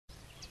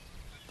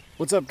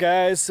What's up,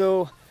 guys?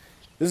 So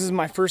this is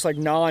my first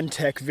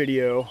non-tech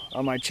video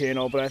on my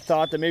channel, but I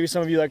thought that maybe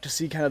some of you like to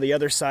see kind of the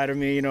other side of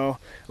me. You know,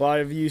 a lot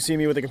of you see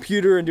me with a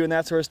computer and doing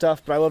that sort of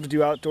stuff, but I love to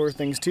do outdoor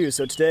things too.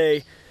 So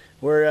today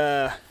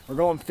we're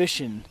going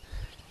fishing,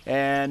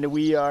 and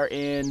we are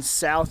in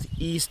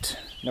southeast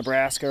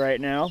Nebraska right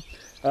now.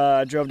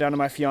 Drove down to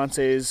my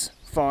fiance's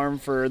farm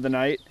for the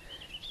night,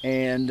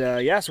 and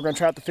yeah, so we're gonna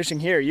try out the fishing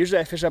here. Usually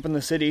I fish up in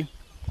the city,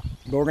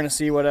 but we're gonna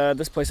see what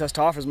this place has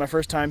to offer. It's my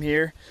first time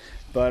here,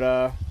 but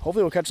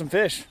hopefully we'll catch some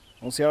fish.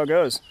 We'll see how it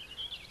goes.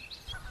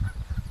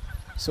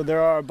 So there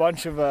are a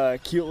bunch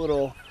of cute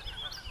little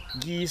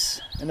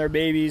geese and their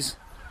babies,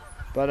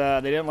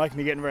 but they didn't like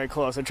me getting very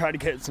close. I tried to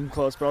get some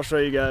close, but I'll show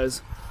you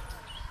guys.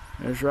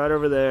 There's right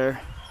over there.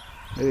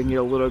 Maybe we can get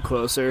a little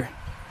closer.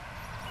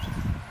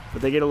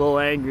 But they get a little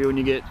angry when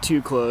you get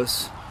too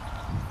close.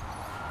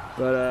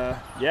 But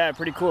yeah,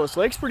 pretty cool. This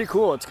lake's pretty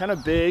cool. It's kind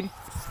of big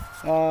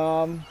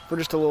for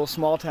just a little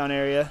small town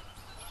area.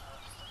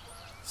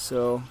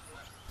 So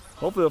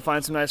hopefully we'll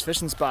find some nice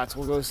fishing spots.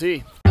 We'll go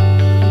see.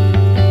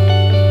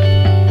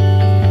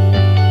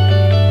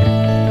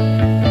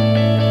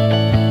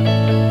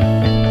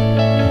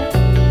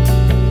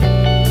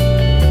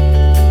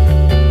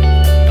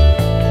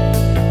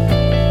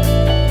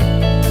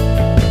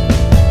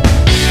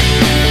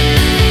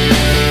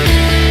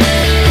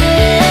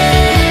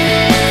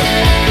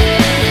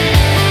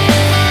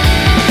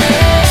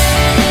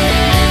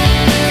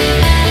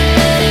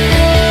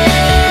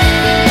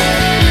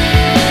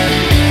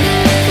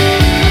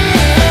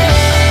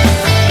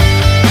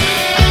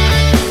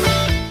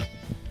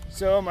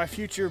 So my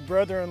future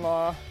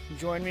brother-in-law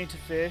joined me to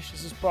fish.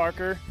 This is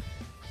Parker.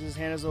 This is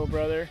Hannah's little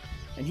brother.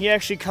 And he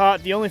actually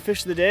caught the only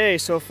fish of the day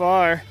so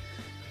far.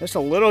 Just a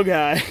little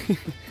guy.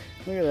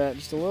 Look at that,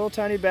 just a little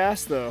tiny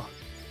bass though.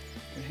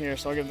 Right here,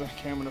 so I'll give the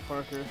camera to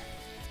Parker.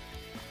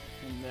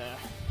 And oh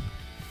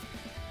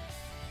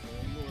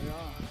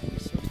boy,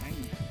 he's so tiny.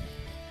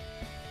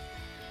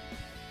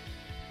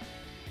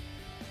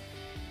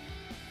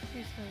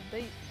 Here's some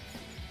bait.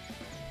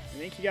 I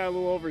think he got a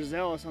little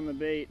overzealous on the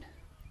bait.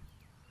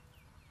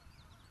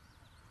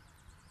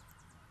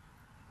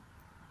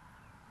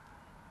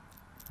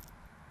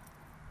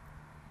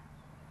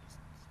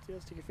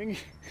 Stick your finger.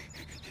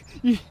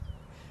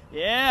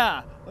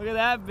 Yeah, look at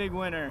that big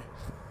winner.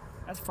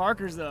 That's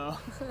Parker's though.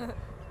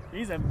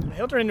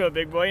 He'll turn into a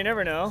big boy, you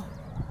never know.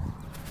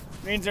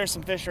 Means there's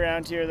some fish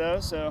around here though,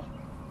 so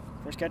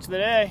first catch of the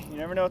day. You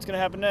never know what's gonna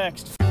happen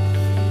next.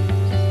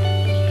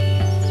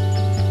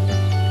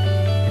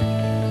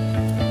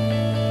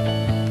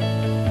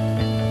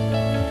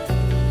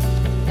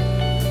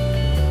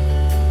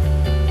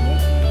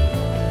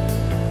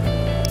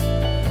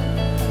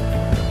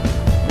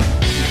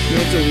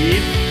 It's a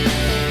weed.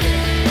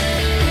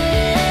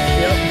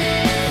 Yep.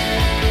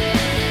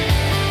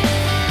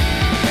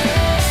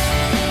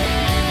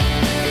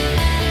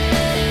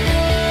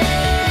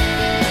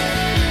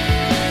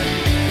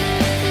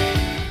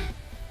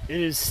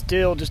 It is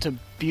still just a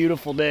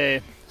beautiful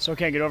day. Still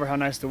can't get over how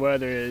nice the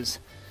weather is.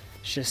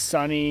 It's just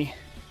sunny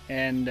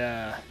and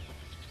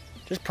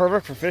just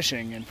perfect for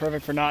fishing and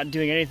perfect for not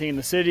doing anything in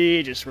the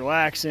city, just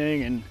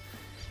relaxing and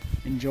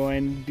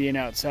enjoying being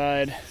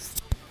outside.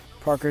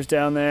 Parker's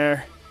down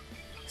there,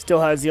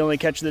 still has the only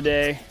catch of the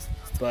day,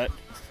 but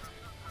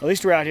at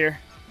least we're out here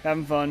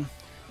having fun.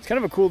 It's kind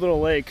of a cool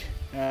little lake.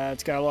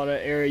 It's got a lot of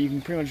area. You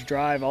can pretty much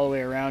drive all the way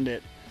around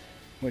it,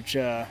 which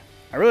I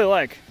really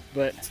like.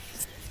 But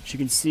as you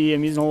can see,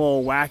 I'm using a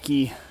little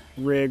wacky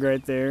rig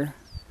right there,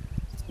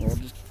 a little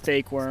just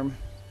fake worm,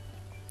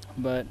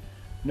 but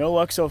no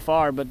luck so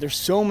far. But there's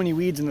so many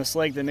weeds in this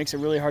lake that makes it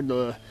really hard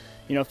to,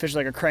 you know, fish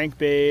like a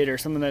crankbait or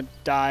something that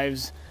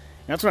dives.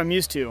 And that's what I'm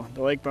used to.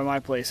 The lake by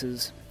my place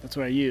that's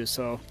what I use.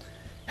 So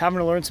having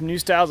to learn some new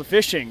styles of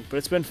fishing, but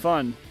it's been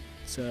fun.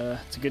 It's a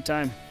good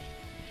time.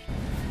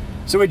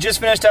 So we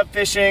just finished up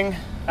fishing.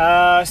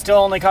 Still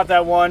only caught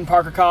that one.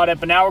 Parker caught it,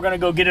 but now we're gonna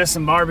go get us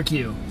some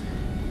barbecue.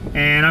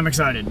 And I'm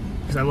excited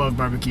because I love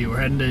barbecue.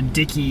 We're heading to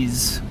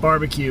Dickey's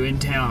Barbecue in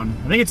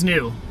town. I think it's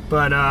new,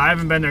 but I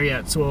haven't been there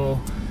yet, so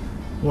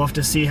we'll have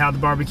to see how the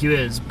barbecue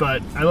is.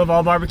 But I love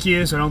all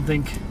barbecue, so I don't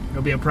think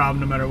it'll be a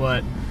problem no matter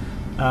what.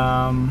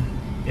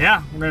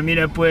 Yeah, we're gonna meet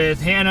up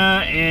with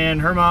Hannah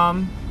and her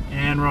mom,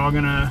 and we're all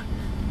gonna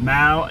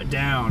mow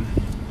down.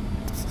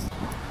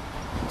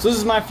 So this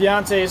is my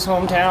fiance's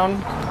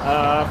hometown,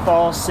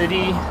 Falls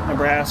City,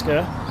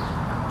 Nebraska.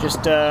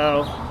 Just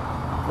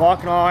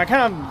walking along. I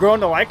kind of grown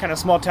to like kind of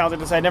small towns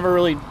like this. I'd never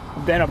really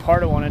been a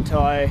part of one until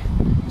I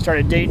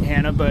started dating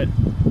Hannah, but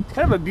it's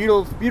kind of a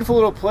beautiful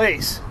little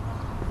place.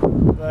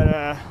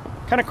 But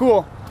kind of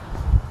cool.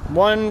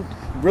 One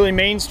really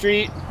main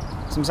street,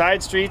 some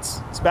side streets,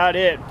 that's about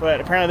it,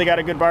 but apparently they got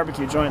a good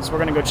barbecue joint, so we're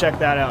gonna go check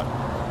that out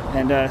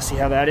and see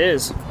how that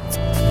is.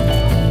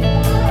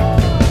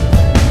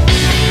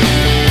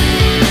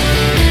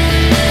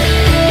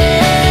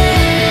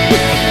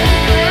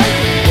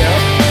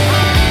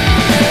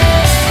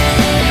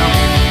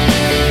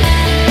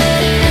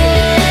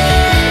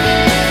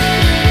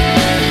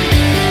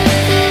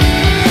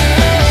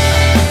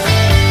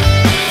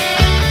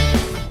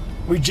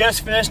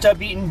 just finished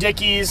up eating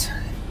Dickie's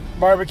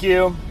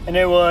barbecue, and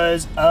it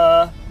was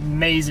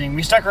amazing.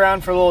 We stuck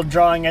around for a little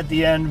drawing at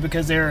the end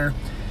because they were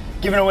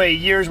giving away a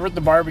year's worth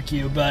of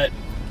barbecue, but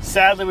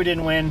sadly we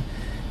didn't win.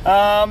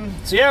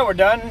 So yeah, we're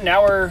done.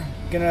 Now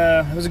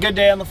it was a good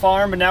day on the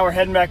farm, but now we're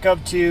heading back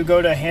up to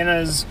go to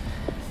Hannah's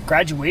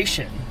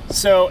graduation.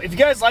 So if you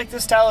guys like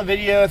this style of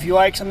video, if you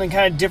like something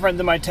kind of different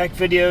than my tech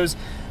videos,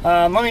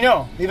 let me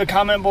know. Leave a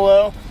comment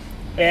below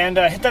and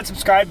hit that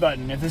subscribe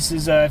button if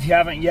you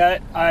haven't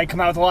yet. I come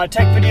out with a lot of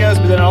tech videos,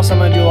 but then also I'm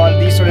going to do a lot of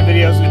these sort of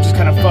videos, which is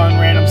kind of fun,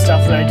 random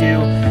stuff that I do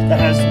that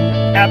has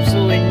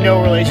absolutely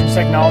no relation to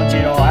technology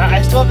at all.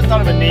 I still haven't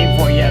thought of a name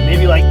for it yet.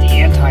 Maybe like the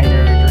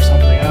anti-nerd or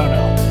something. I don't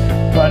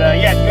know. But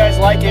yeah, if you guys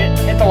like it,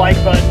 hit the like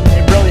button.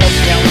 It really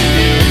helps me out when you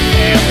do.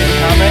 And leave a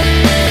comment.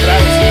 But I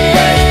will see you